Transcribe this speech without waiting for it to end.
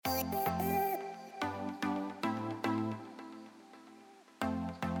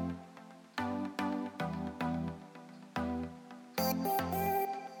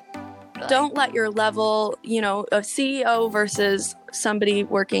Don't let your level, a CEO versus somebody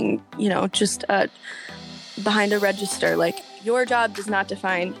working, just behind a register. Like, your job does not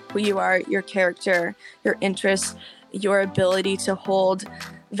define who you are, your character, your interests, your ability to hold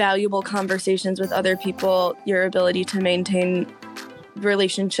valuable conversations with other people, your ability to maintain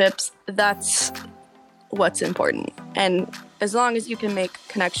relationships. That's what's important. And as long as you can make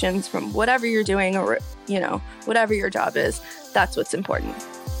connections from whatever you're doing or, whatever your job is, that's what's important.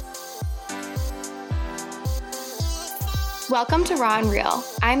 Welcome to Raw and Real.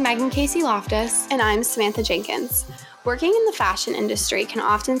 I'm Megan Casey Loftus. And I'm Samantha Jenkins. Working in the fashion industry can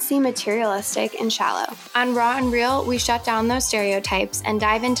often seem materialistic and shallow. On Raw and Real, we shut down those stereotypes and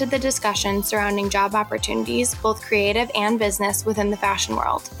dive into the discussion surrounding job opportunities, both creative and business, within the fashion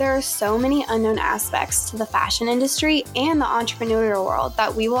world. There are so many unknown aspects to the fashion industry and the entrepreneurial world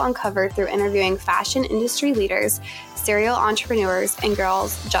that we will uncover through interviewing fashion industry leaders, serial entrepreneurs, and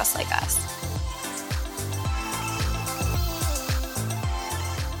girls just like us.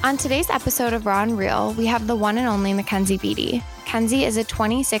 On today's episode of Raw and Real, we have the one and only Mackenzie Beatty. Kenzie is a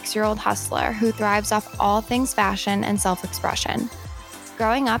 26-year-old hustler who thrives off all things fashion and self-expression.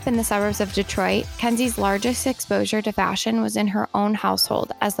 Growing up in the suburbs of Detroit, Kenzie's largest exposure to fashion was in her own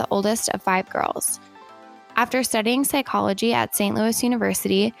household as the oldest of 5 girls. After studying psychology at St. Louis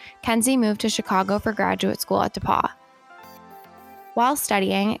University, Kenzie moved to Chicago for graduate school at DePauw. While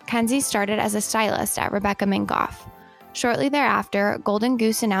studying, Kenzie started as a stylist at Rebecca Minkoff. Shortly thereafter, Golden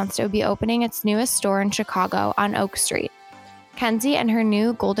Goose announced it would be opening its newest store in Chicago on Oak Street. Kenzie and her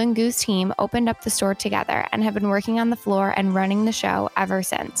new Golden Goose team opened up the store together and have been working on the floor and running the show ever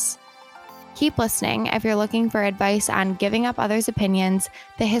since. Keep listening if you're looking for advice on giving up others' opinions,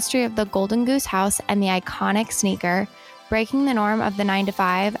 the history of the Golden Goose house and the iconic sneaker, breaking the norm of the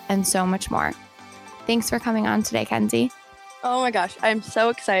 9-to-5, and so much more. Thanks for coming on today, Kenzie. Oh my gosh, I'm so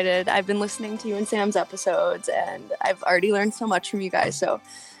excited. I've been listening to you and Sam's episodes, and I've already learned so much from you guys. So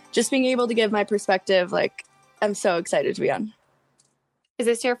just being able to give my perspective, I'm so excited to be on. Is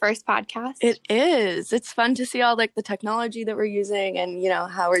this your first podcast? It is. It's fun to see all the technology that we're using and,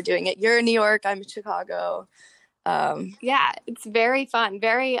 how we're doing it. You're in New York, I'm in Chicago. Yeah, it's very fun,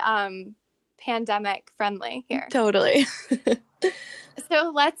 very pandemic friendly here. Totally.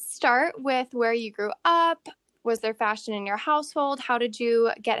 So let's start with where you grew up. Was there fashion in your household? How did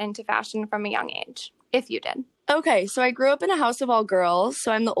you get into fashion from a young age, if you did? Okay, so I grew up in a house of all girls.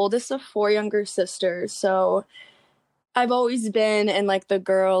 So I'm the oldest of 4 younger sisters. So I've always been in the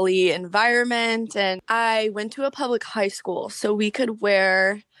girly environment, and I went to a public high school so we could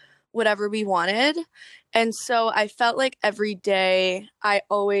wear whatever we wanted. And so I felt like every day I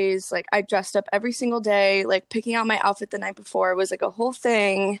always I dressed up every single day, picking out my outfit the night before was a whole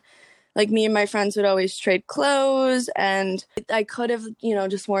thing. Me and my friends would always trade clothes, and I could have,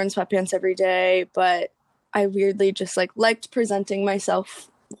 just worn sweatpants every day, but I weirdly just liked presenting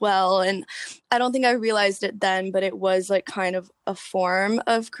myself well. And I don't think I realized it then, but it was kind of a form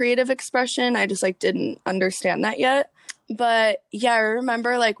of creative expression. I just didn't understand that yet. But yeah, I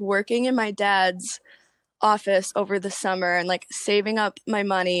remember working in my dad's office over the summer and saving up my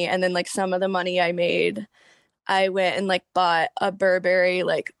money, and then some of the money I made, I went and bought a Burberry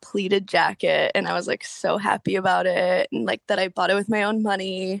pleated jacket, and I was so happy about it, and that I bought it with my own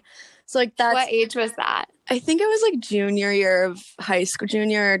money. So that's what age was that? I think it was junior,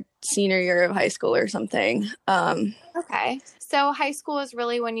 senior year of high school or something. Okay. So high school is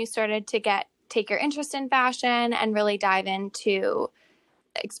really when you started to take your interest in fashion and really dive into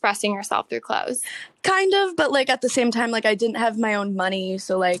expressing yourself through clothes. Kind of, but at the same time, I didn't have my own money,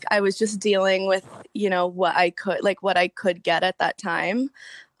 so I was just dealing with what I could get at that time.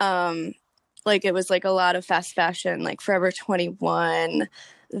 It was a lot of fast fashion, Forever 21,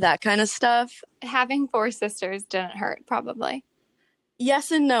 that kind of stuff. Having 4 sisters didn't hurt, probably.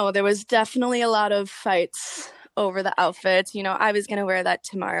 Yes and no. There was definitely a lot of fights over the outfits. I was going to wear that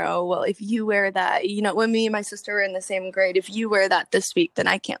tomorrow. Well, if you wear that, when me and my sister were in the same grade, if you wear that this week, then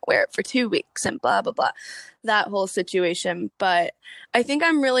I can't wear it for 2 weeks, and blah, blah, blah. That whole situation. But I think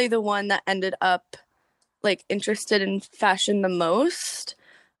I'm really the one that ended up interested in fashion the most.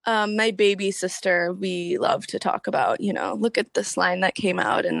 My baby sister, we love to talk about, look at this line that came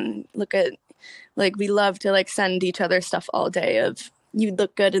out, and look at, we love to send each other stuff all day of, you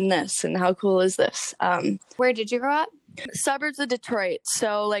look good in this, and how cool is this? Where did you grow up? Suburbs of Detroit,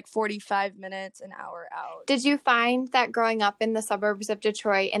 so 45 minutes, an hour out. Did you find that growing up in the suburbs of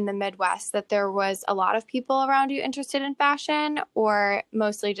Detroit in the Midwest that there was a lot of people around you interested in fashion, or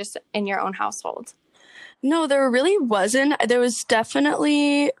mostly just in your own household? No, there really wasn't. There was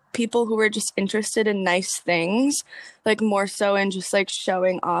definitely people who were just interested in nice things, like more so in just like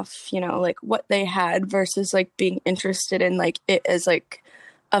showing off, like what they had versus like being interested in like it as like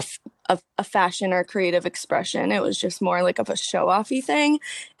a fashion or creative expression. It was just more like of a show-offy thing.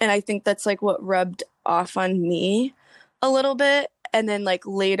 And I think that's like what rubbed off on me a little bit. And then like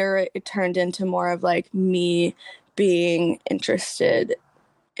later it turned into more of like me being interested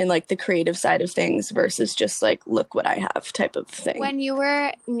in like the creative side of things versus just like look what I have type of thing. When you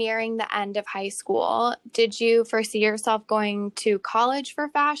were nearing the end of high school, did you foresee yourself going to college for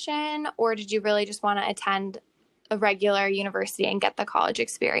fashion, or did you really just want to attend a regular university and get the college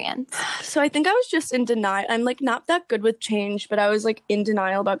experience? So I think I was just in denial. I'm like not that good with change, but I was like in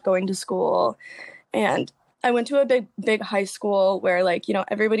denial about going to school. And I went to a big high school where like,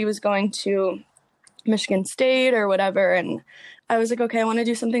 everybody was going to Michigan State or whatever. And I was like, okay, I want to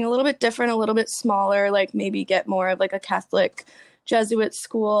do something a little bit different, a little bit smaller, like maybe get more of like a Catholic Jesuit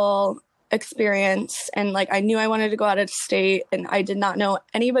school experience. And like, I knew I wanted to go out of state and I did not know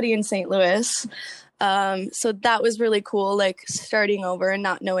anybody in St. Louis. So that was really cool, like starting over and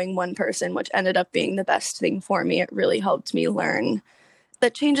not knowing one person, which ended up being the best thing for me. It really helped me learn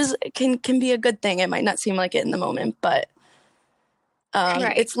that changes can be a good thing. It might not seem like it in the moment, but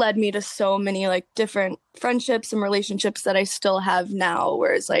right. It's led me to so many like different friendships and relationships that I still have now.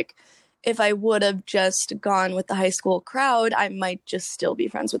 Whereas like if I would have just gone with the high school crowd, I might just still be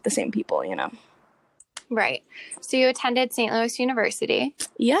friends with the same people, Right. So you attended St. Louis University.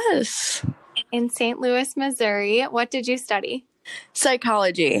 Yes. In St. Louis, Missouri. What did you study?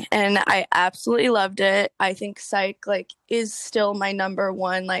 Psychology, and I absolutely loved it. I think psych like is still my number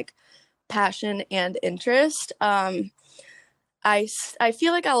one like passion and interest. I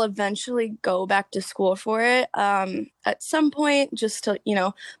feel like I'll eventually go back to school for it at some point just to,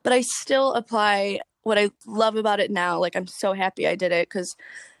 but I still apply what I love about it now. Like, I'm so happy I did it because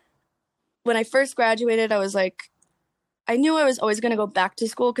when I first graduated, I was like, I knew I was always going to go back to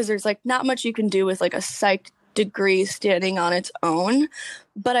school because there's like not much you can do with like a psych degree standing on its own,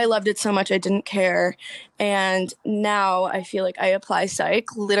 but I loved it so much I didn't care. And now I feel like I apply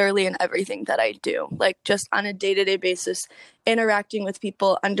psych literally in everything that I do, like just on a day-to-day basis, interacting with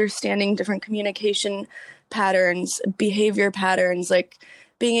people, understanding different communication patterns, behavior patterns, like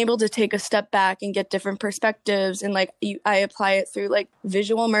being able to take a step back and get different perspectives. And like I apply it through like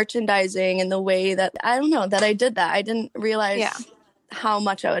visual merchandising and the way that I don't know that I did that. I didn't realize how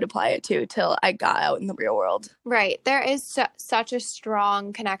much I would apply it to till I got out in the real world. Right. There is such a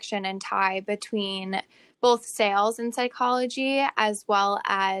strong connection and tie between both sales and psychology as well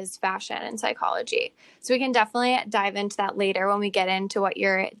as fashion and psychology. So we can definitely dive into that later when we get into what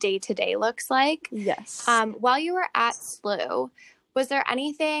your day-to-day looks like. Yes. While you were at SLU, was there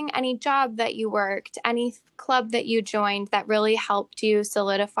any job that you worked, any club that you joined that really helped you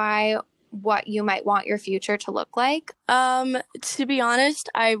solidify what you might want your future to look like? To be honest,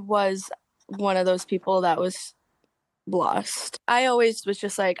 I was one of those people that was lost. I always was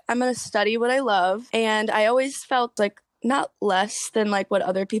just like, I'm going to study what I love. And I always felt like not less than like what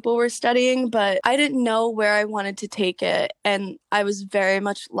other people were studying, but I didn't know where I wanted to take it. And I was very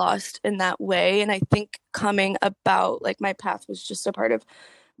much lost in that way. And I think coming about like my path was just a part of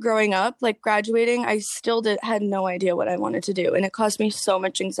growing up, like graduating, I still had no idea what I wanted to do. And it caused me so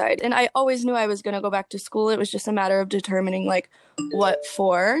much anxiety. And I always knew I was going to go back to school. It was just a matter of determining like what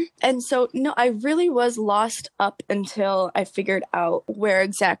for. And so, no, I really was lost up until I figured out where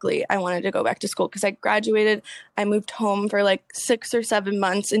exactly I wanted to go back to school. Because I graduated, I moved home for like 6 or 7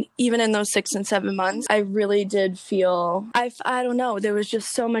 months. And even in those 6 and 7 months, I really did feel, I don't know, there was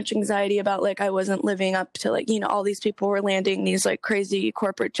just so much anxiety about like I wasn't living up to like, all these people were landing these like crazy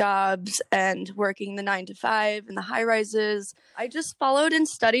corporate jobs and working the 9 to 5 and the high rises. I just followed and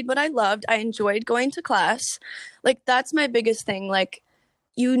studied what I loved. I enjoyed going to class. Like, that's my biggest thing. Like,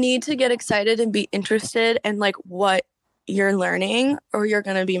 you need to get excited and be interested in like what you're learning or you're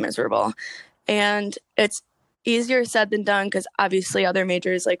going to be miserable. And it's easier said than done because obviously other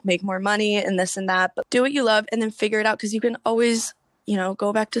majors like make more money and this and that, but do what you love and then figure it out because you can always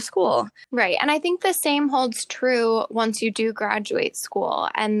go back to school. Right. And I think the same holds true once you do graduate school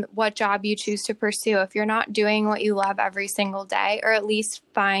and what job you choose to pursue. If you're not doing what you love every single day, or at least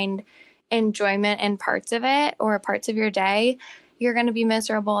find enjoyment in parts of it or parts of your day, you're going to be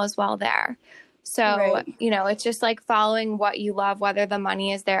miserable as well there. So, right. It's just like following what you love, whether the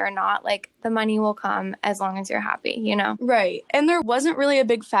money is there or not. Like, the money will come as long as you're happy, Right. And there wasn't really a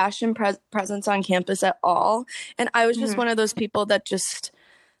big fashion presence on campus at all. And I was just one of those people that just,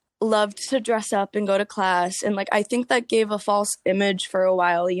 loved to dress up and go to class. And like, I think that gave a false image for a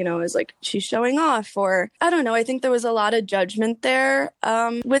while, as like she's showing off, or I don't know. I think there was a lot of judgment there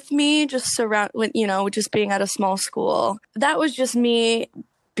with me just just being at a small school. That was just me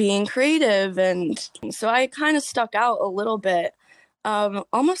being creative. And so I kind of stuck out a little bit.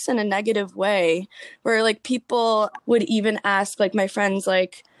 Almost in a negative way, where like people would even ask like my friends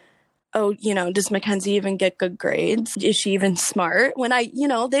like, oh, does Mackenzie even get good grades? Is she even smart? When they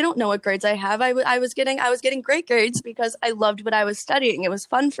don't know what grades I have. I was getting great grades because I loved what I was studying. It was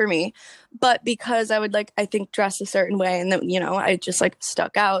fun for me. But because I would I think dress a certain way, and then, I just like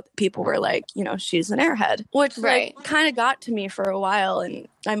stuck out, people were like, she's an airhead, which kind of got to me for a while, and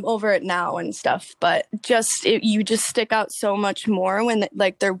I'm over it now and stuff. But you just stick out so much more when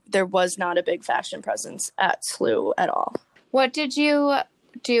there was not a big fashion presence at SLU at all. What did you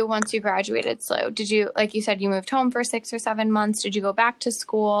do once you graduated SLU? Did you, like you said, you moved home for 6 or 7 months? Did you go back to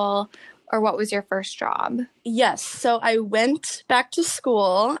school, or what was your first job? Yes. So I went back to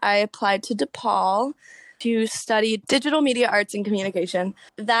school. I applied to DePaul to study digital media arts and communication.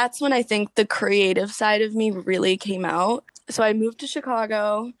 That's when I think the creative side of me really came out. So I moved to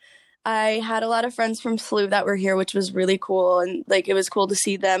Chicago. I had a lot of friends from SLU that were here, which was really cool. And it was cool to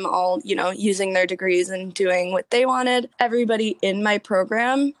see them all, using their degrees and doing what they wanted. Everybody in my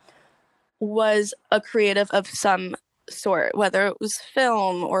program was a creative of some sort, whether it was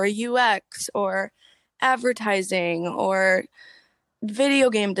film or UX or advertising or video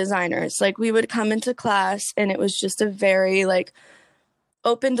game designers. We would come into class and it was just a very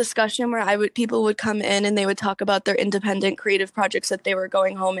open discussion where people would come in and they would talk about their independent creative projects that they were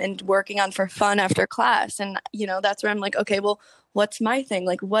going home and working on for fun after class. And, that's where I'm like, okay, well, what's my thing?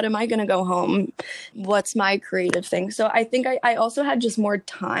 What am I going to go home? What's my creative thing? So I think I also had just more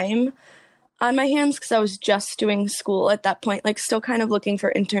time on my hands because I was just doing school at that point, still kind of looking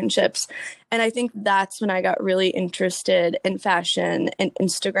for internships. And I think that's when I got really interested in fashion and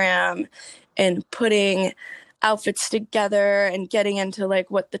Instagram and putting outfits together and getting into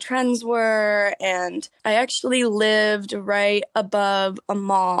what the trends were. And I actually lived right above a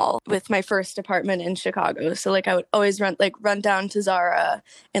mall with my first apartment in Chicago. So I would always run down to Zara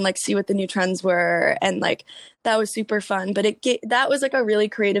and see what the new trends were. And that was super fun. But that was a really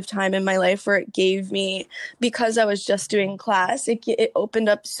creative time in my life where it gave me, because I was just doing class, it opened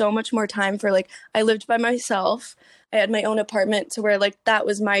up so much more time for I lived by myself. I had my own apartment to where that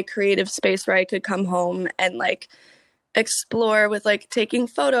was my creative space where I could come home and explore with taking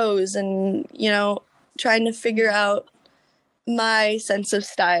photos and, trying to figure out my sense of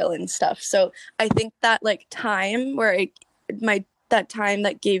style and stuff. So I think that time where that time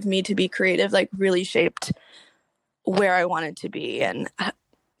that gave me to be creative, really shaped where I wanted to be and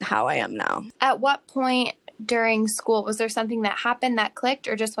how I am now. At what point during school, was there something that happened that clicked,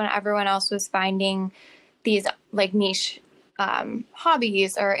 or just when everyone else was finding these niche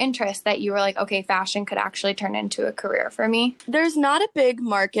hobbies or interests that you were okay, fashion could actually turn into a career for me? There's not a big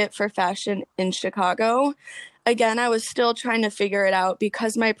market for fashion in Chicago. Again, I was still trying to figure it out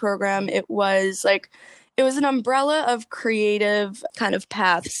because my program, it was an umbrella of creative kind of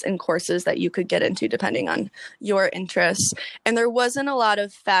paths and courses that you could get into depending on your interests. And there wasn't a lot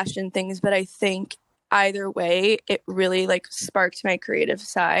of fashion things, but I think either way, it really sparked my creative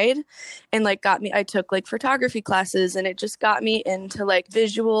side and got me. I took photography classes, and it just got me into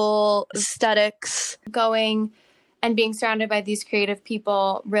visual aesthetics. Going and being surrounded by these creative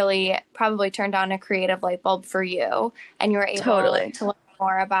people really probably turned on a creative light bulb for you, and you were able to learn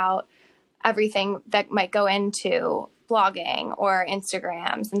more about everything that might go into blogging or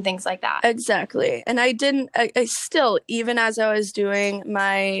Instagrams and things like that. Exactly. And I still, even as I was doing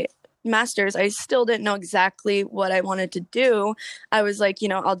my master's, I still didn't know exactly what I wanted to do. I was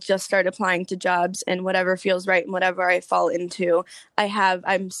I'll just start applying to jobs, and whatever feels right and whatever I fall into,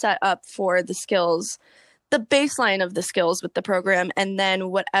 I'm set up for the skills, the baseline of the skills with the program. And then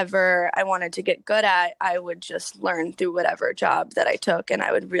whatever I wanted to get good at, I would just learn through whatever job that I took, and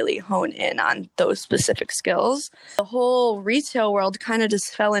I would really hone in on those specific skills. The whole retail world kind of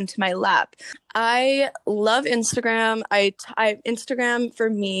just fell into my lap. I love Instagram. Instagram for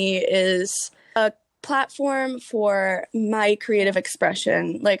me is a platform for my creative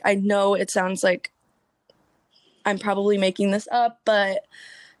expression. I know it sounds like I'm probably making this up, but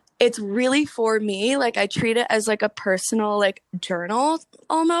it's really for me. I treat it as a personal journal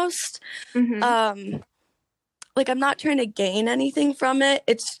almost. Mm-hmm. I'm not trying to gain anything from it.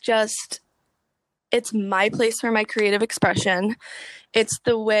 It's my place for my creative expression. It's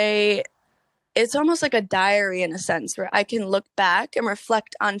almost like a diary in a sense, where I can look back and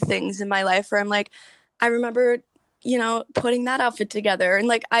reflect on things in my life where I'm I remember putting that outfit together. And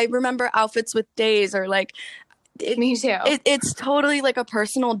like, I remember outfits with days, or like, me too. It's totally like a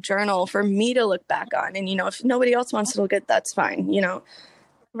personal journal for me to look back on. And, if nobody else wants to look at, that's fine,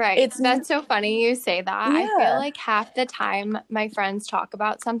 Right. That's so funny you say that. Yeah. I feel like half the time my friends talk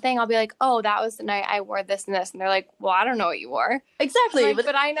about something, I'll be like, oh, that was the night I wore this and this. And they're like, well, I don't know what you wore. Exactly. Like,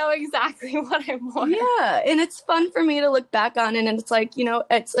 but I know exactly what I wore. Yeah. And it's fun for me to look back on. And it's like,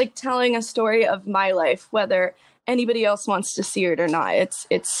 it's like telling a story of my life, whether anybody else wants to see it or not.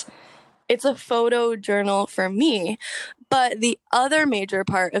 It's a photo journal for me. But the other major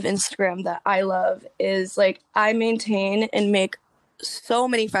part of Instagram that I love is like, I maintain and make so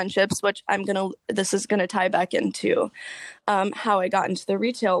many friendships, which this is gonna tie back into how I got into the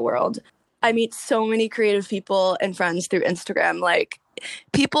retail world. I meet so many creative people and friends through Instagram, like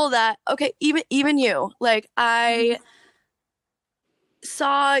people that, okay, even you, like I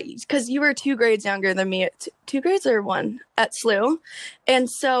saw, because you were 2 grades younger than me, 2 grades or 1 at SLU. And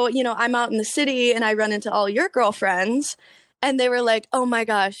so, I'm out in the city and I run into all your girlfriends and they were like, oh my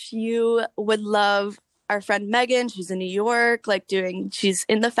gosh, you would love our friend Megan. She's in New York, like she's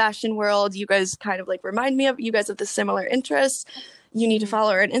in the fashion world. You guys kind of like remind me of, you guys have the similar interests. You need to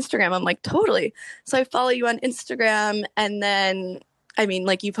follow her on Instagram. I'm like, totally. So I follow you on Instagram. And then, I mean,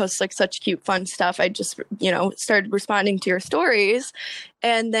 like you post like such cute, fun stuff. I just, started responding to your stories.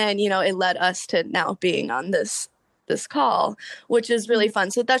 And then, it led us to now being on this call, which is really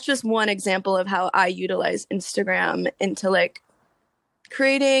fun. So that's just one example of how I utilize Instagram into like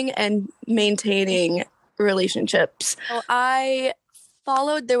creating and maintaining relationships.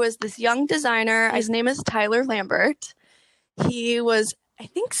 So there was this young designer. His name is Tyler Lambert. He was, I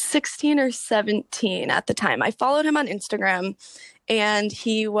think, 16 or 17 at the time. I followed him on Instagram and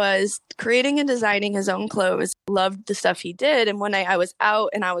he was creating and designing his own clothes. Loved the stuff he did. And one night I was out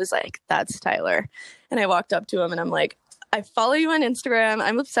and I was like, that's Tyler. And I walked up to him and I'm like, I follow you on Instagram.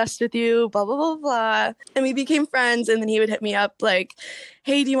 I'm obsessed with you, blah, blah, blah, blah. And we became friends. And then he would hit me up like,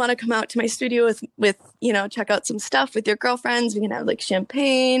 hey, do you want to come out to my studio with check out some stuff with your girlfriends? We can have like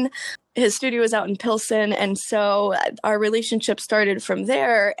champagne. His studio was out in Pilsen. And so our relationship started from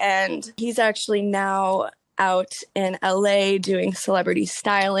there. And he's actually now out in LA doing celebrity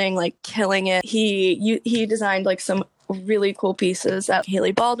styling, like killing it. He designed like some really cool pieces that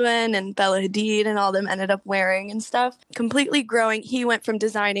Hailey Baldwin and Bella Hadid and all them ended up wearing and stuff. Completely growing. He went from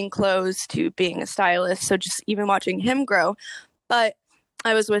designing clothes to being a stylist. So just even watching him grow. But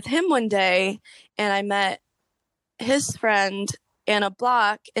I was with him one day and I met his friend, Anna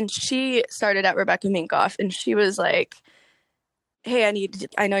Block, and she started at Rebecca Minkoff. And she was like, hey,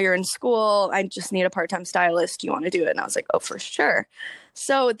 I know you're in school. I just need a part-time stylist. Do you want to do it? And I was like, oh, for sure.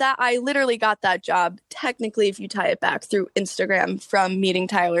 So that I literally got that job, technically, if you tie it back through Instagram, from meeting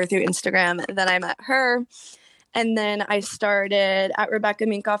Tyler through Instagram. Then I met her. And then I started at Rebecca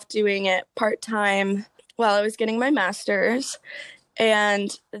Minkoff doing it part-time while I was getting my master's.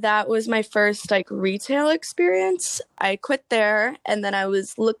 And that was my first like retail experience. I quit there and then I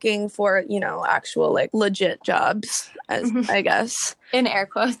was looking for, actual like legit jobs, I guess. In air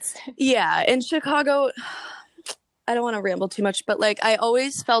quotes. Yeah. In Chicago, I don't want to ramble too much, but like I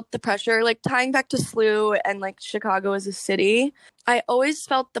always felt the pressure, like tying back to SLU and like Chicago as a city. I always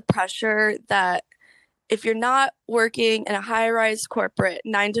felt the pressure that if you're not working in a high-rise corporate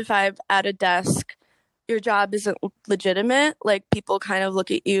 9 to 5 at a desk, your job isn't legitimate. Like people kind of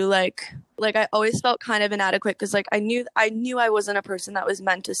look at you like I always felt kind of inadequate because like I knew I wasn't a person that was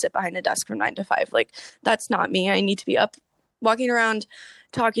meant to sit behind a desk from 9 to 5. Like that's not me. I need to be up, walking around,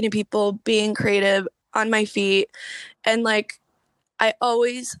 talking to people, being creative, on my feet. And like I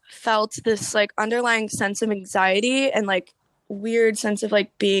always felt this like underlying sense of anxiety and like weird sense of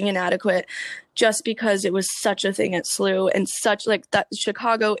like being inadequate just because it was such a thing at SLU and such like that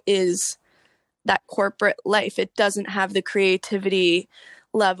Chicago is that corporate life. It doesn't have the creativity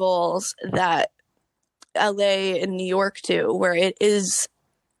levels that LA and New York do, where it is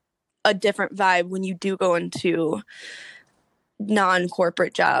a different vibe when you do go into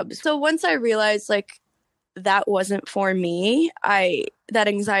non-corporate jobs. So once I realized like that wasn't for me, that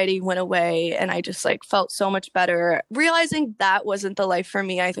anxiety went away and I just like felt so much better. Realizing that wasn't the life for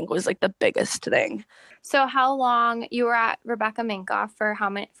me, I think was like the biggest thing. So how long you were at Rebecca Minkoff for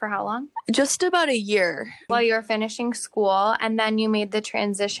how long? Just about a year. While you were finishing school, and then you made the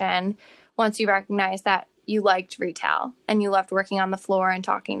transition once you recognized that you liked retail and you loved working on the floor and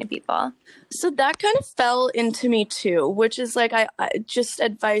talking to people. So that kind of fell into me too, which is like I just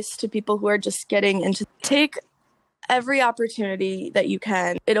advice to people who are just getting into, take every opportunity that you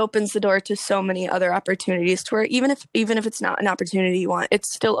can, it opens the door to so many other opportunities to where even if it's not an opportunity you want, it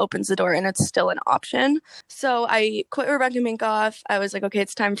still opens the door and it's still an option. So I quit Rebecca Minkoff. I was like, okay,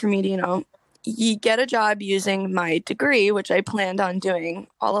 it's time for me to, get a job using my degree, which I planned on doing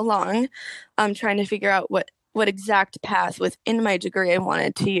all along. I'm trying to figure out what exact path within my degree I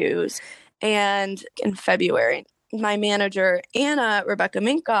wanted to use. And in February, my manager, Anna Rebecca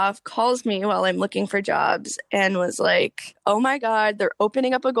Minkoff, calls me while I'm looking for jobs and was like, oh my God, they're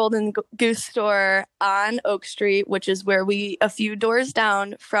opening up a Golden Goose store on Oak Street, which is where a few doors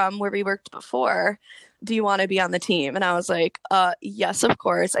down from where we worked before. Do you want to be on the team? And I was like, yes, of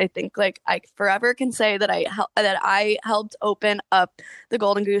course. I think like I forever can say that I helped open up the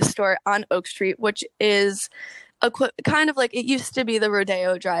Golden Goose store on Oak Street, which is kind of like it used to be the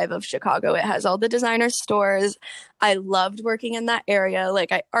Rodeo Drive of Chicago. It has all the designer stores. I loved working in that area.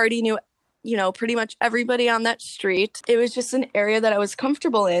 Like I already knew, pretty much everybody on that street. It was just an area that I was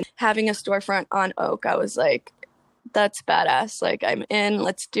comfortable in. Having a storefront on Oak, I was like, that's badass. Like I'm in,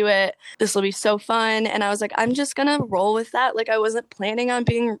 let's do it. This will be so fun. And I was like, I'm just gonna roll with that. Like I wasn't planning on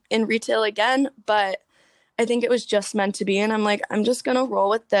being in retail again, but I think it was just meant to be. And I'm like, I'm just going to roll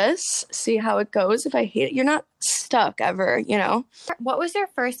with this, see how it goes. If I hate it, you're not stuck ever, What was your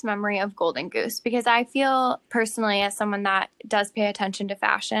first memory of Golden Goose? Because I feel personally, as someone that does pay attention to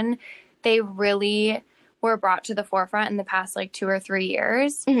fashion, they really were brought to the forefront in the past 2 or 3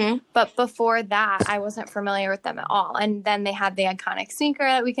 years. Mm-hmm. But before that, I wasn't familiar with them at all. And then they had the iconic sneaker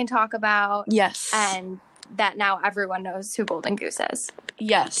that we can talk about. Yes. And that now everyone knows who Golden Goose is.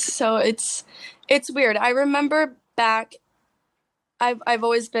 Yes. So it's weird. I remember back, I've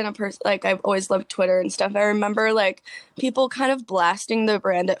always been a person, I've always loved Twitter and stuff. I remember people kind of blasting the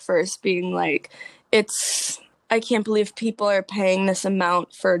brand at first, being like, I can't believe people are paying this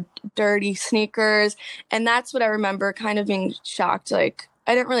amount for dirty sneakers. And that's what I remember, kind of being shocked. I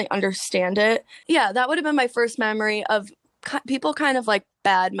didn't really understand it. Yeah, that would have been my first memory of people kind of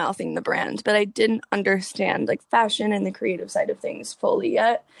bad mouthing the brand, but I didn't understand fashion and the creative side of things fully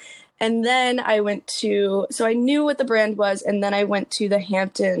yet. And then I knew what the brand was, and then I went to the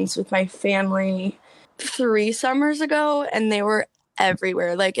Hamptons with my family 3 summers ago, and they were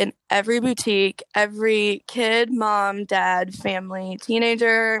everywhere, in every boutique, every kid, mom, dad, family,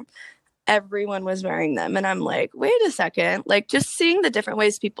 teenager, everyone was wearing them. And I'm like, wait a second, just seeing the different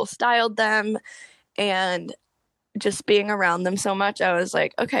ways people styled them and just being around them so much, I was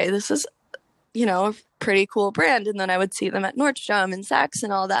like, okay, this is, a pretty cool brand. And then I would see them at Nordstrom and Saks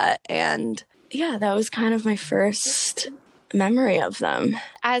and all that. And yeah, that was kind of my first memory of them.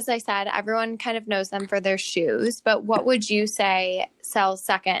 As I said, everyone kind of knows them for their shoes, but what would you say sells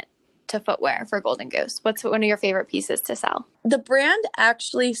second to footwear for Golden Goose? What's one of your favorite pieces to sell? The brand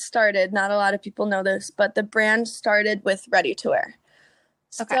actually started, not a lot of people know this, but the brand started with ready to wear.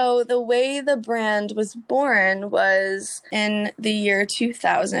 Okay. So the way the brand was born was in the year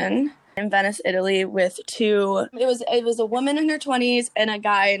 2000 in Venice, Italy, with it was a woman in her 20s and a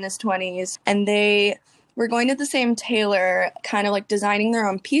guy in his 20s, and they were going to the same tailor, kind of designing their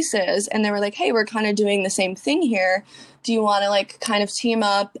own pieces, and they were like, hey, we're kind of doing the same thing here. Do you want to kind of team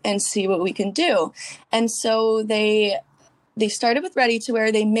up and see what we can do? And so they started with ready to wear.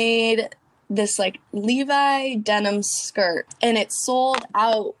 They made this Levi denim skirt, and it sold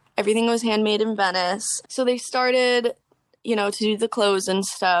out. Everything was handmade in Venice. So they started, to do the clothes and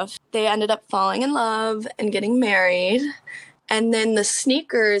stuff. They ended up falling in love and getting married. And then the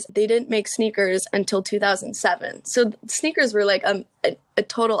sneakers, they didn't make sneakers until 2007. So sneakers were a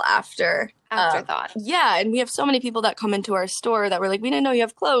total afterthought. Yeah, and we have so many people that come into our store that were like, we didn't know you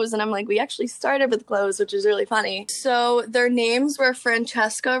have clothes. And I'm like, we actually started with clothes, which is really funny. So their names were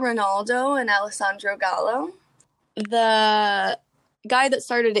Francesca Ronaldo and Alessandro Gallo. The guy that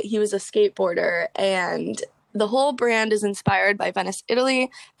started it, he was a skateboarder, and the whole brand is inspired by Venice,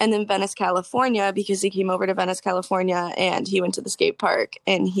 Italy, and then Venice, California, because he came over to Venice, California, and he went to the skate park,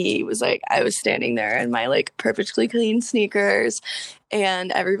 and he was like, I was standing there in my perfectly clean sneakers,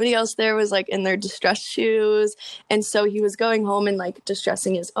 and everybody else there was in their distressed shoes. And so he was going home and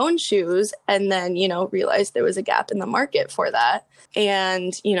distressing his own shoes, and then, realized there was a gap in the market for that.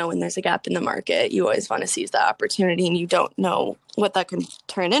 And, when there's a gap in the market, you always want to seize the opportunity, and you don't know what that can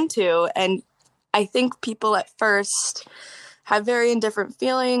turn into. And I think people at first have very indifferent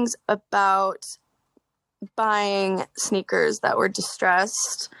feelings about buying sneakers that were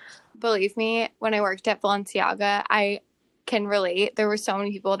distressed. Believe me, when I worked at Balenciaga, I can relate. There were so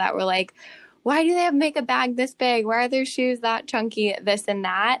many people that were like, why do they make a bag this big? Why are their shoes that chunky? This and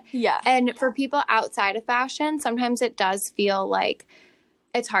that. Yeah. And for people outside of fashion, sometimes it does feel like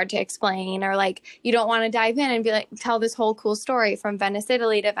it's hard to explain, or like you don't want to dive in and be like, tell this whole cool story from Venice,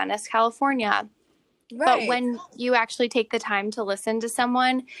 Italy to Venice, California. Right. But when you actually take the time to listen to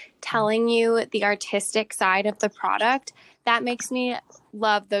someone telling you the artistic side of the product, that makes me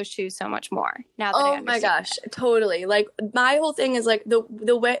love those shoes so much more. Now that I understand. Oh my gosh, totally. Like my whole thing is like the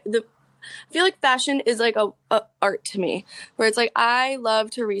way I feel like fashion is like a art to me, where it's like I love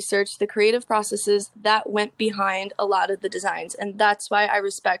to research the creative processes that went behind a lot of the designs, and that's why I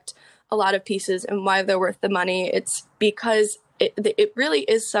respect a lot of pieces and why they're worth the money. It's because it really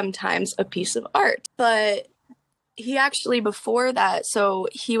is sometimes a piece of art. But he actually, before that, so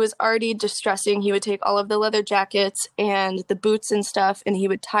he was already distressing. He would take all of the leather jackets and the boots and stuff, and he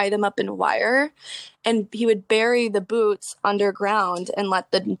would tie them up in wire, and he would bury the boots underground and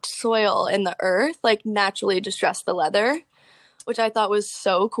let the soil and the earth like naturally distress the leather, which I thought was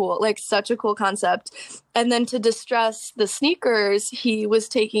so cool, like such a cool concept. And then to distress the sneakers, he was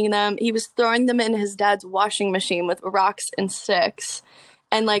throwing them in his dad's washing machine with rocks and sticks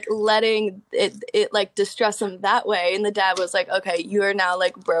and like letting it like distress him that way. And the dad was like, okay, you are now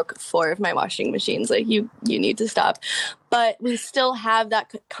like broke 4 of my washing machines. Like you need to stop. But we still have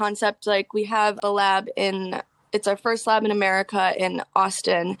that concept. Like we have a lab it's our first lab in America in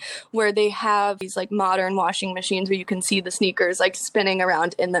Austin, where they have these like modern washing machines where you can see the sneakers like spinning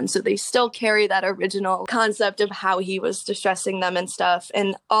around in them. So they still carry that original concept of how he was distressing them and stuff.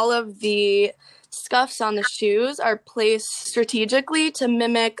 And all of the scuffs on the shoes are placed strategically to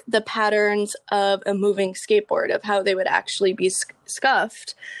mimic the patterns of a moving skateboard, of how they would actually be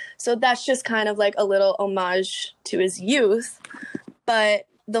scuffed. So that's just kind of like a little homage to his youth. But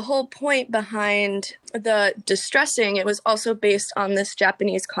the whole point behind the distressing, it was also based on this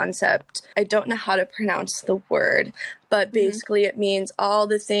Japanese concept. I don't know how to pronounce the word, but basically it means all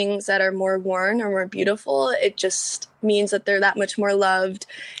the things that are more worn or more beautiful. It just means that they're that much more loved.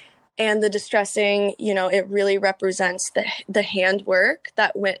 And the distressing, it really represents the handwork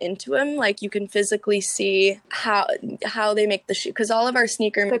that went into them. Like you can physically see how they make the shoe, because all of our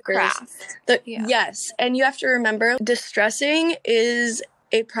sneaker makers, yes. And you have to remember, distressing is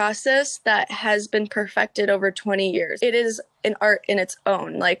a process that has been perfected over 20 years. It is an art in its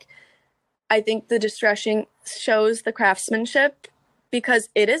own. Like, I think the distressing shows the craftsmanship because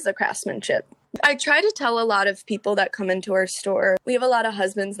it is a craftsmanship. I try to tell a lot of people that come into our store, we have a lot of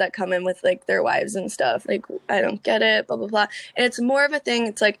husbands that come in with like their wives and stuff. Like, I don't get it, blah, blah, blah. And it's more of a thing.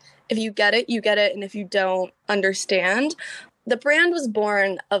 It's like, if you get it, you get it. And if you don't understand, the brand was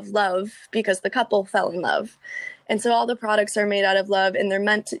born of love because the couple fell in love. And so all the products are made out of love, and they're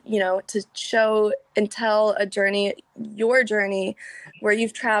meant to, to show and tell a journey, your journey, where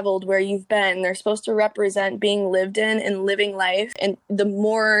you've traveled, where you've been. They're supposed to represent being lived in and living life. And the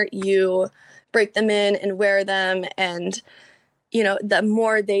more you break them in and wear them, and, the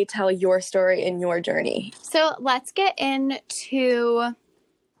more they tell your story and your journey. So let's get into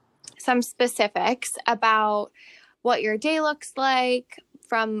some specifics about what your day looks like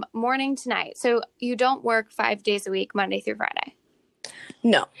from morning to night. So you don't work 5 days a week, Monday through Friday?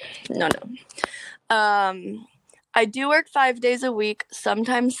 No. I do work 5 days a week,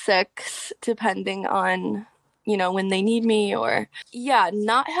 sometimes 6, depending on, when they need me, or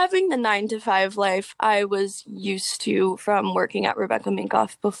not having the 9 to 5 life I was used to from working at Rebecca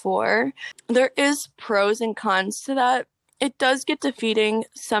Minkoff before. There is pros and cons to that. It does get defeating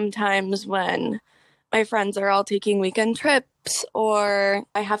sometimes when my friends are all taking weekend trips, or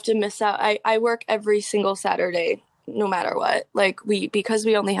I have to miss out. I work every single Saturday, no matter what. Like because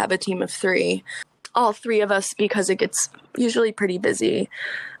we only have a team of 3, all 3 of us, because it gets usually pretty busy,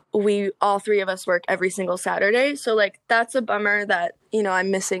 all 3 of us work every single Saturday. So like, that's a bummer that,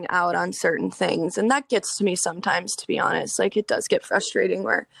 I'm missing out on certain things. And that gets to me sometimes, to be honest. Like, it does get frustrating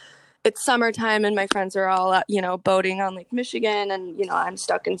where it's summertime and my friends are all, boating on Lake Michigan, and, I'm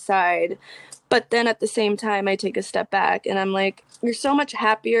stuck inside. But then at the same time, I take a step back and I'm like, you're so much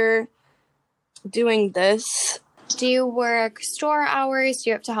happier doing this. Do you work store hours?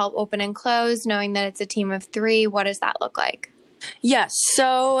 Do you have to help open and close, knowing that it's a team of 3? What does that look like? Yes.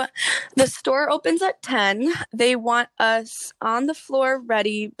 So the store opens at 10. They want us on the floor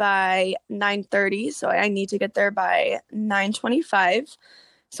ready by 9:30. So I need to get there by 9:25.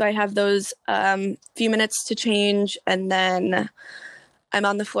 So I have those few minutes to change, and then I'm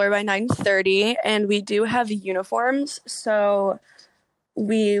on the floor by 9:30, and we do have uniforms. So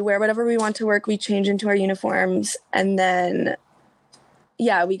we wear whatever we want to work. We change into our uniforms, and then,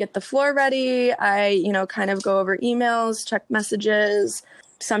 we get the floor ready. I, kind of go over emails, check messages,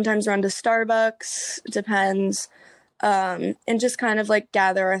 sometimes run to Starbucks, depends, and just kind of like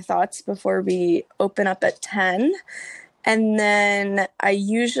gather our thoughts before we open up at 10. And then I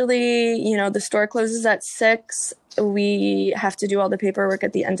usually, the store closes at 6. We have to do all the paperwork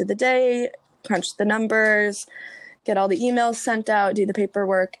at the end of the day, crunch the numbers, get all the emails sent out, do the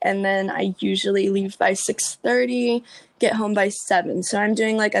paperwork, and then I usually leave by 6:30, get home by 7. So I'm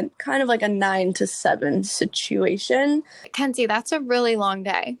doing like a kind of like a 9 to 7 situation. Kenzie, that's a really long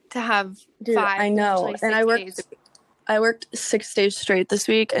day to have. Dude, 5, I know. And I worked 6 days straight this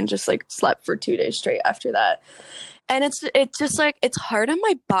week and just like slept for 2 days straight after that. And it's just like, it's hard on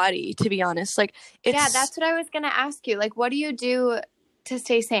my body, to be honest. Like, yeah, that's what I was going to ask you. Like, what do you do to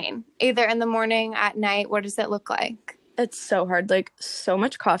stay sane? Either in the morning, at night, what does it look like? It's so hard. Like, so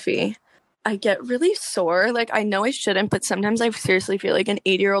much coffee. I get really sore. Like, I know I shouldn't, but sometimes I seriously feel like an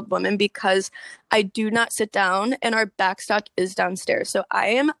 80-year-old woman because I do not sit down and our backstock is downstairs. So I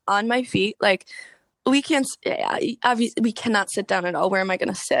am on my feet. Like, we can't, obviously, we cannot sit down at all. Where am I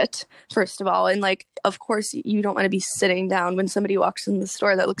going to sit, first of all? And, like, of course, you don't want to be sitting down when somebody walks in the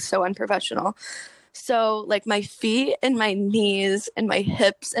store. That looks so unprofessional. So, like, my feet and my knees and my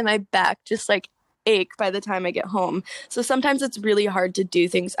hips and my back just, like, ache by the time I get home. So sometimes it's really hard to do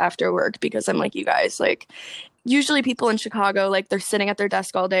things after work because I'm like, you guys, like, usually people in Chicago, like, they're sitting at their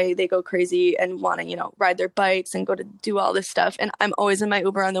desk all day, they go crazy and want to, ride their bikes and go to do all this stuff. And I'm always in my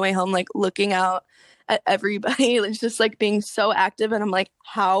Uber on the way home, like, looking out at everybody. It's just like being so active. And I'm like,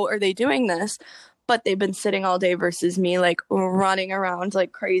 how are they doing this? But they've been sitting all day versus me, like, running around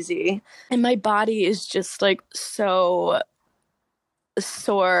like crazy. And my body is just like so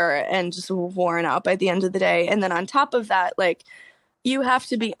sore and just worn out by the end of the day. And then on top of that, like, you have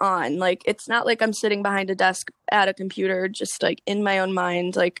to be on. Like, it's not like I'm sitting behind a desk at a computer just like in my own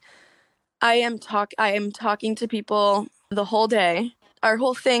mind. Like, I am talking to people the whole day. Our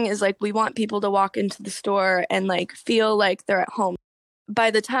whole thing is like, we want people to walk into the store and like feel like they're at home. By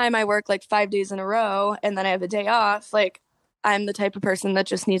the time I work like 5 days in a row and then I have a day off, like, I'm the type of person that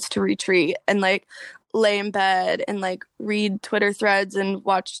just needs to retreat and like lay in bed and like read Twitter threads and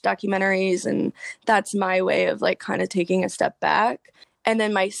watch documentaries. And that's my way of like kind of taking a step back. And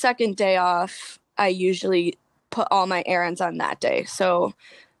then my second day off, I usually put all my errands on that day. So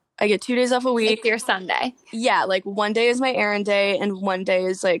I get 2 days off a week. It's your Sunday. Yeah, like one day is my errand day and one day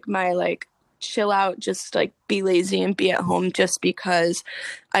is like my like chill out, just like be lazy and be at home, just because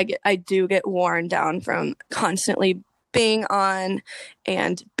I do get worn down from constantly being on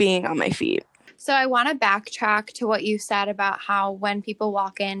and being on my feet. So I want to backtrack to what you said about how when people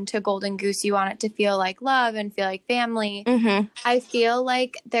walk into Golden Goose, you want it to feel like love and feel like family. Mm-hmm. I feel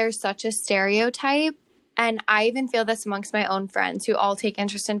like there's such a stereotype, and I even feel this amongst my own friends who all take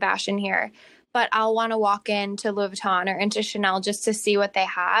interest in fashion here. But I'll want to walk into Louis Vuitton or into Chanel just to see what they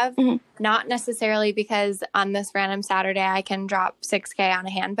have. Mm-hmm. Not necessarily because on this random Saturday I can drop $6,000 on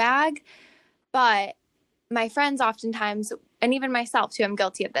a handbag. But my friends oftentimes, and even myself too, I'm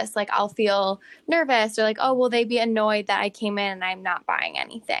guilty of this. Like, I'll feel nervous or like, oh, will they be annoyed that I came in and I'm not buying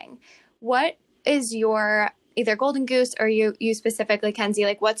anything? What is your either Golden Goose or you specifically, Kenzie,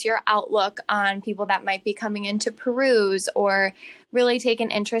 like, what's your outlook on people that might be coming in to peruse or really take an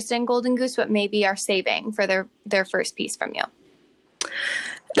interest in Golden Goose, but maybe are saving for their first piece from you?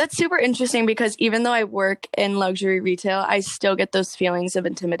 That's super interesting because even though I work in luxury retail, I still get those feelings of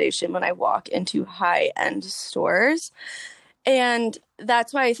intimidation when I walk into high-end stores. And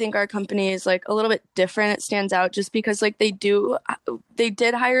that's why I think our company is like a little bit different. It stands out just because like they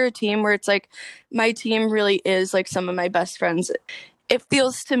did hire a team where it's like my team really is like some of my best friends. It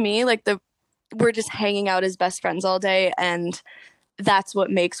feels to me like we're just hanging out as best friends all day, and that's what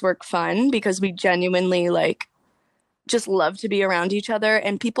makes work fun because we genuinely like just love to be around each other,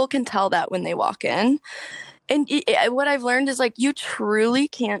 and people can tell that when they walk in. And what I've learned is like you truly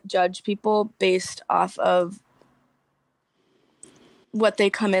can't judge people based off of what they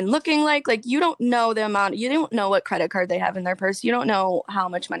come in looking like. Like, you don't know the amount, you don't know what credit card they have in their purse. You don't know how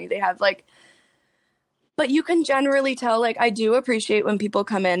much money they have. Like, but you can generally tell. Like, I do appreciate when people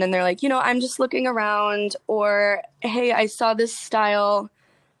come in and they're like, I'm just looking around, or, hey, I saw this style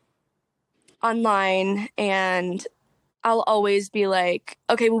online, and I'll always be like,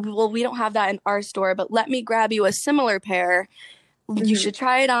 okay, well, we don't have that in our store, but let me grab you a similar pair. Mm-hmm. You should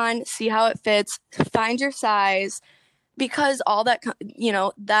try it on, see how it fits, find your size, because all that,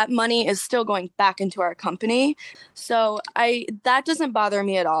 that money is still going back into our company. So that doesn't bother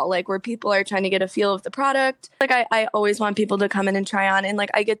me at all. Like, where people are trying to get a feel of the product. Like, I always want people to come in and try on. And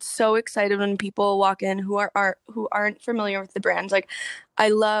like, I get so excited when people walk in who aren't familiar with the brand. Like, I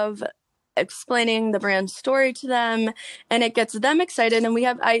love explaining the brand story to them, and it gets them excited. And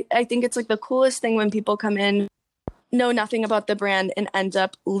I think it's like the coolest thing when people come in, know nothing about the brand, and end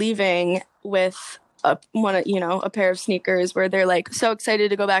up leaving with a pair of sneakers where they're like so excited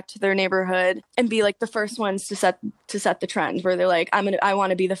to go back to their neighborhood and be like the first ones to set the trend, where they're like, I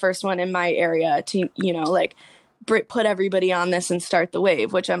want to be the first one in my area to, like put everybody on this and start the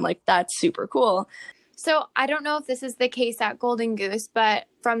wave, which I'm like, that's super cool. So I don't know if this is the case at Golden Goose, but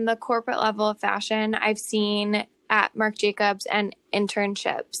from the corporate level of fashion, I've seen at Marc Jacobs and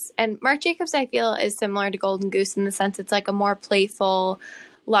internships. And Marc Jacobs, I feel, is similar to Golden Goose in the sense it's like a more playful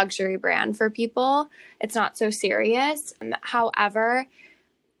luxury brand for people. It's not so serious. However,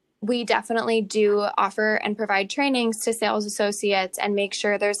 we definitely do offer and provide trainings to sales associates and make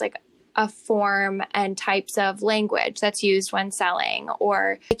sure there's like a form and types of language that's used when selling,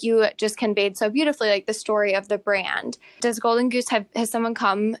 or like you just conveyed so beautifully, like the story of the brand. Does Golden Goose has someone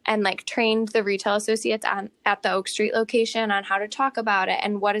come and like trained the retail associates at the Oak Street location on how to talk about it?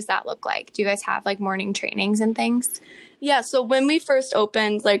 And what does that look like? Do you guys have like morning trainings and things? Yeah. So when we first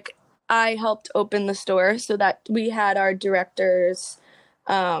opened, like I helped open the store so that we had our directors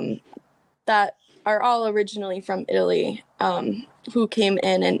that are all originally from Italy, who came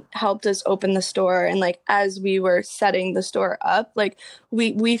in and helped us open the store. And like, as we were setting the store up, like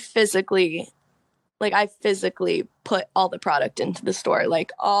we physically, like I physically put all the product into the store,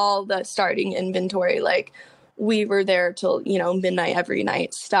 like all the starting inventory, like we were there till, midnight every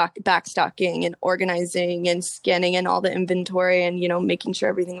night, backstocking and organizing and scanning in all the inventory and, making sure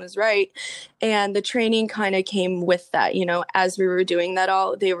everything was right. And the training kind of came with that, as we were doing that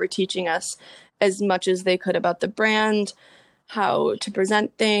all, they were teaching us as much as they could about the brand, how to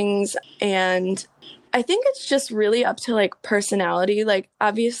present things. And I think it's just really up to like personality. Like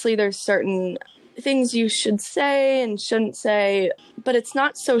obviously there's certain things you should say and shouldn't say, but it's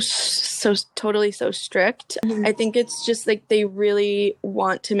not so totally so strict. Mm-hmm. I think it's just like they really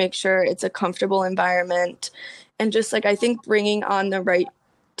want to make sure it's a comfortable environment. And just like, I think bringing on the right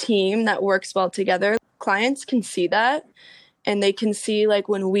team that works well together, clients can see that. And they can see like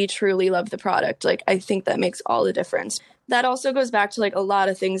when we truly love the product. Like I think that makes all the difference. That also goes back to like a lot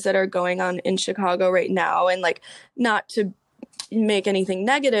of things that are going on in Chicago right now, and like not to make anything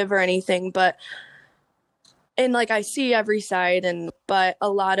negative or anything, but and like I see every side, but a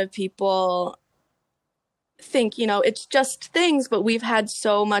lot of people think, it's just things, but we've had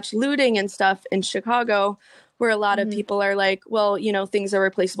so much looting and stuff in Chicago where a lot of people are like, well, things are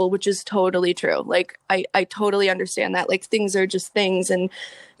replaceable, which is totally true. Like, I totally understand that. Like, things are just things, and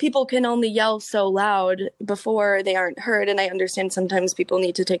people can only yell so loud before they aren't heard. And I understand sometimes people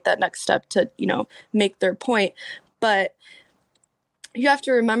need to take that next step to, make their point. But you have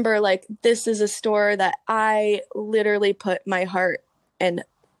to remember, like, this is a store that I literally put my heart and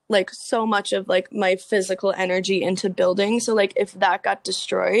like so much of like my physical energy into building. So like, if that got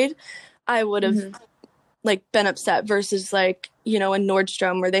destroyed, I would have like been upset, versus like, a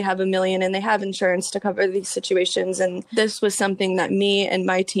Nordstrom where they have $1 million and they have insurance to cover these situations. And this was something that me and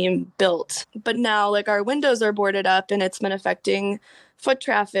my team built. But now like our windows are boarded up and it's been affecting foot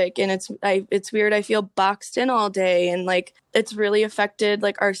traffic, and it's weird. I feel boxed in all day, and like it's really affected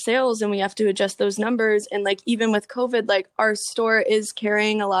like our sales, and we have to adjust those numbers. And like even with COVID, like our store is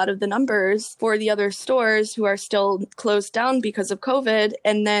carrying a lot of the numbers for the other stores who are still closed down because of COVID.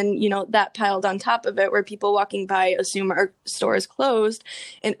 And then, that piled on top of it, where people walking by assume our store is closed.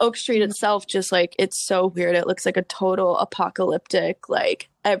 And Oak Street itself, just like, it's so weird. It looks like a total apocalyptic, like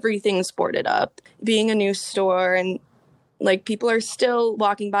everything's boarded up, being a new store. And like people are still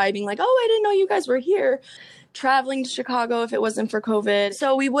walking by being like, oh, I didn't know you guys were here, traveling to Chicago if it wasn't for COVID.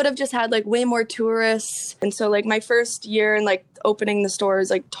 So we would have just had like way more tourists. And so like my first year and like opening the store is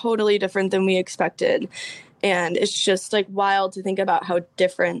like totally different than we expected. And it's just like wild to think about how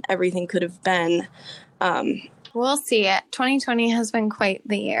different everything could have been. We'll see it. 2020 has been quite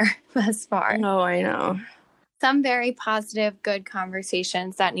the year thus far. Oh, I know. Some very positive, good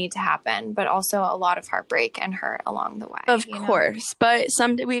conversations that need to happen, but also a lot of heartbreak and hurt along the way. Of course. But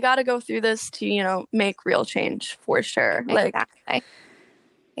we got to go through this to, make real change for sure.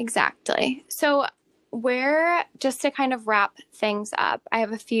 Exactly. So just to kind of wrap things up, I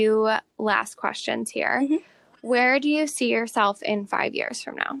have a few last questions here. Mm-hmm. Where do you see yourself in 5 years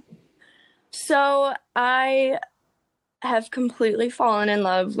from now? So I have completely fallen in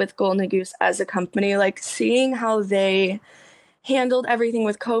love with Golden Goose as a company, like seeing how they handled everything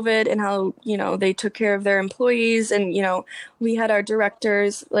with COVID and how, they took care of their employees. And, we had our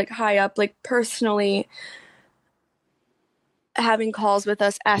directors like high up, like personally having calls with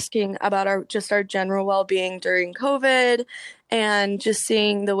us, asking about our general well-being during COVID, and just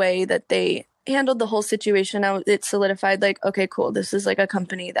seeing the way that they handled the whole situation. It solidified like, okay, cool. This is like a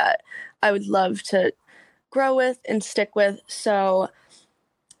company that I would love to grow with and stick with. So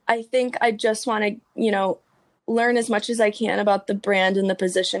I think I just want to, learn as much as I can about the brand and the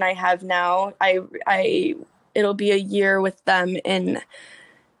position I have now. It'll be a year with them in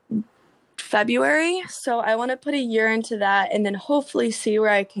February. So I want to put a year into that and then hopefully see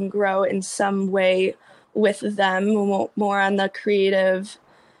where I can grow in some way with them, more on the creative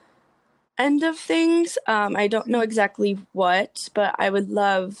end of things. I don't know exactly what, but I would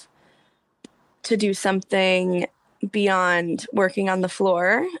love to do something beyond working on the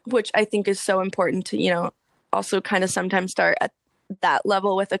floor, which I think is so important to, also kind of sometimes start at that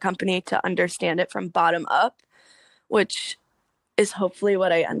level with a company to understand it from bottom up, which is hopefully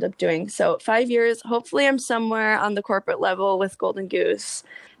what I end up doing. So 5 years, hopefully I'm somewhere on the corporate level with Golden Goose.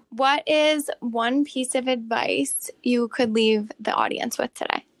 What is one piece of advice you could leave the audience with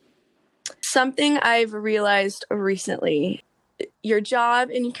today? Something I've realized recently, your job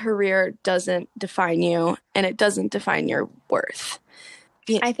and career doesn't define you, and it doesn't define your worth.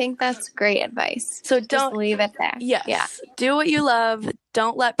 I think that's great advice. So just leave it there. Yes. Yeah. Do what you love.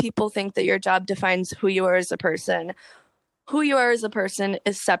 Don't let people think that your job defines who you are as a person. Who you are as a person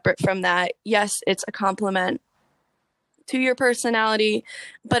is separate from that. Yes, it's a compliment to your personality,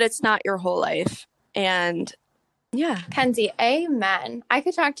 but it's not your whole life. And yeah. Kenzie, amen. I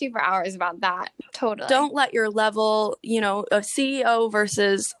could talk to you for hours about that. Totally. Don't let your level, a CEO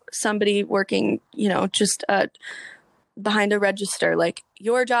versus somebody working, just behind a register. Like,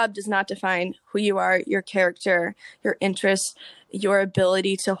 your job does not define who you are, your character, your interests, your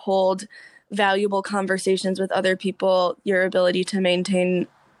ability to hold valuable conversations with other people, your ability to maintain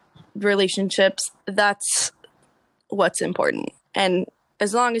relationships. That's what's important. And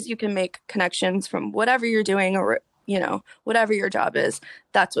as long as you can make connections from whatever you're doing or, whatever your job is,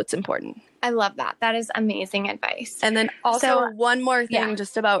 that's what's important. I love that. That is amazing advice. And then also one more thing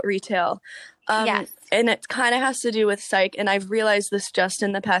just about retail. Yes. And it kind of has to do with psych. And I've realized this just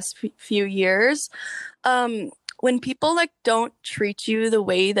in the past few years. When people don't treat you the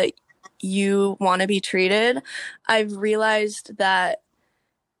way that you want to be treated, I've realized that,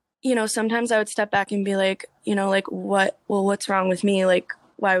 sometimes I would step back and be like, what's wrong with me? Like,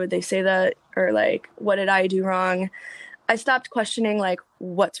 why would they say that? Or what did I do wrong? I stopped questioning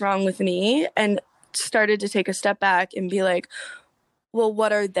what's wrong with me and started to take a step back and be like, well,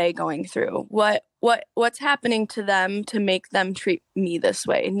 what are they going through? What's happening to them to make them treat me this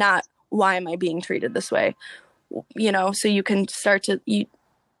way? Not why am I being treated this way? So you can start to, you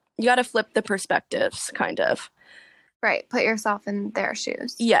got to flip the perspectives kind of. Right. Put yourself in their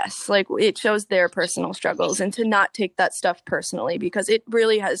shoes. Yes. It shows their personal struggles, and to not take that stuff personally, because it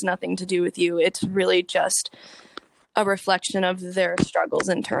really has nothing to do with you. It's really just a reflection of their struggles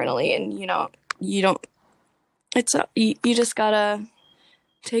internally. And, you don't, you just gotta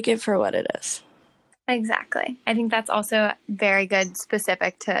take it for what it is. Exactly. I think that's also very good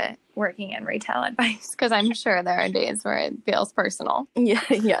specific to working in retail advice, because I'm sure there are days where it feels personal. Yeah.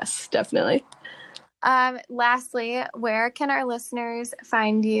 Yes, definitely. Lastly, where can our listeners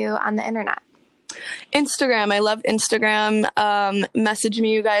find you on the internet? Instagram. I love Instagram. Message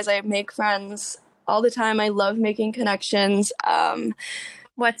me, you guys. I make friends all the time. I love making connections.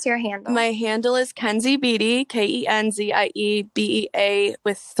 What's your handle? My handle is Kenzie Beatty, KenziEBEA,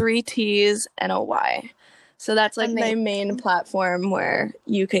 with 3 T's and a Y. So that's my main platform where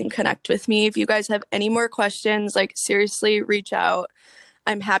you can connect with me. If you guys have any more questions, seriously, reach out.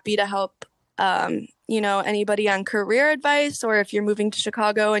 I'm happy to help. Anybody on career advice, or if you're moving to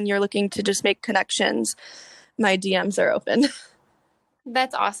Chicago and you're looking to just make connections, my DMs are open.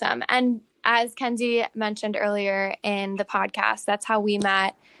 That's awesome. And as Kenzie mentioned earlier in the podcast, that's how we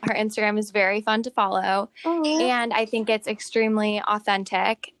met. Her Instagram is very fun to follow. Aww. And I think it's extremely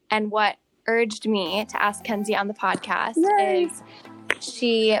authentic. And what urged me to ask Kenzie on the podcast is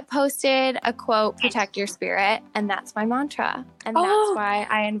she posted a quote, "Protect your spirit," and that's my mantra. And that's why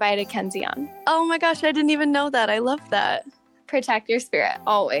I invited Kenzie on. Oh my gosh, I didn't even know that. I love that. Protect your spirit,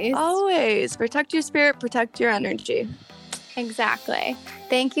 always. Always. Protect your spirit, protect your energy. Exactly.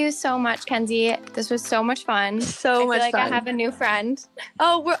 Thank you so much, Kenzie. This was so much fun. So much fun. I feel like I have a new friend.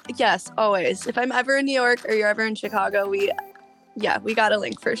 Oh, yes, always. If I'm ever in New York or you're ever in Chicago, we got a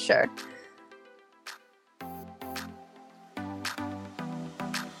link for sure.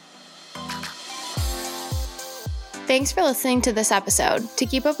 Thanks for listening to this episode. To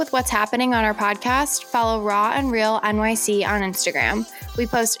keep up with what's happening on our podcast, follow Raw and Real NYC on Instagram. We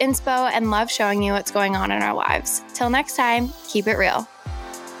post inspo and love showing you what's going on in our lives. Till next time, keep it real.